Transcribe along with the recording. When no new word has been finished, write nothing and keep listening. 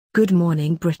Good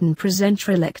Morning Britain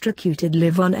presenter Electrocuted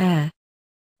live on air.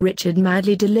 Richard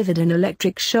Madeley delivered an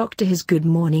electric shock to his Good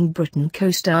Morning Britain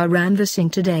co-star Ranvir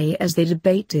Singh today as they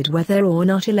debated whether or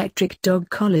not electric dog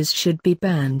collars should be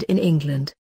banned in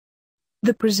England.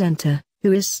 The presenter,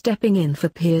 who is stepping in for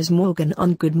Piers Morgan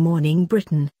on Good Morning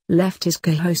Britain, left his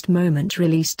co-host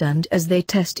momentarily stunned as they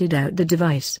tested out the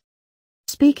device.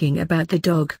 Speaking about the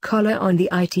dog collar on the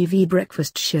ITV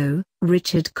breakfast show,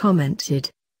 Richard commented,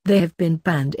 "They have been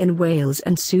banned in Wales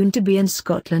and soon to be in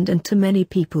Scotland, and to many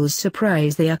people's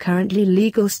surprise they are currently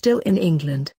legal still in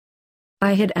England.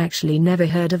 I had actually never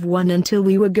heard of one until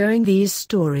we were going these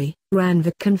story,"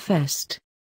 Ranvir confessed.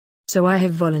 "So I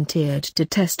have volunteered to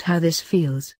test how this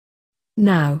feels.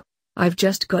 Now, I've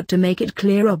just got to make it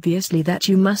clear obviously that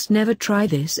you must never try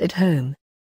this at home.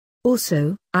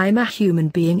 Also, I'm a human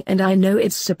being and I know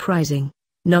it's surprising,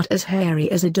 not as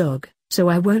hairy as a dog, so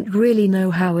I won't really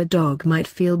know how a dog might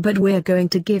feel, but we're going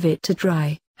to give it a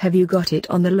try. Have you got it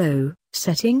on the low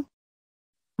setting?"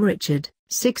 Richard,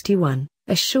 61,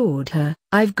 assured her,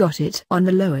 "I've got it on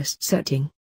the lowest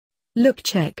setting. Look,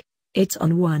 check, it's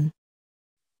on 1.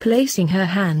 Placing her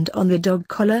hand on the dog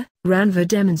collar, Ranvir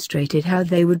demonstrated how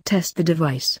they would test the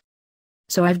device.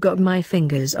 "So I've got my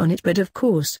fingers on it, but of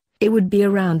course, it would be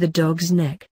around the dog's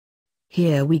neck.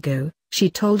 Here we go," she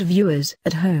told viewers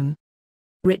at home.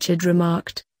 Richard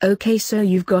remarked, "Okay, so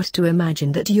you've got to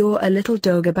imagine that you're a little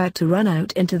dog about to run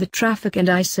out into the traffic and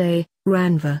I say,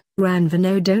 Ranvir,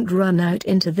 no, don't run out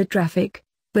into the traffic,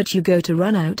 but you go to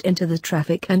run out into the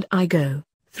traffic and I go,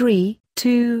 3,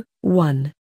 2,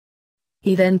 1.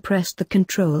 He then pressed the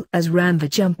control as Ranvir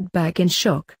jumped back in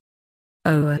shock.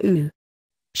 "Oh,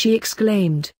 she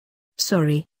exclaimed.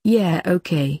 "Sorry, yeah,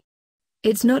 okay.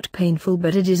 It's not painful,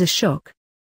 but it is a shock."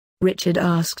 Richard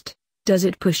asked, "Does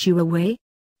it push you away?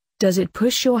 Does it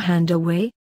push your hand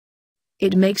away?"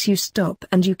 "It makes you stop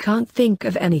and you can't think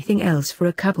of anything else for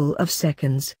a couple of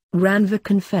seconds," Ranvir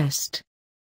confessed.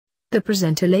 The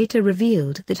presenter later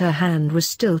revealed that her hand was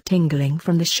still tingling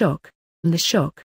from the shock.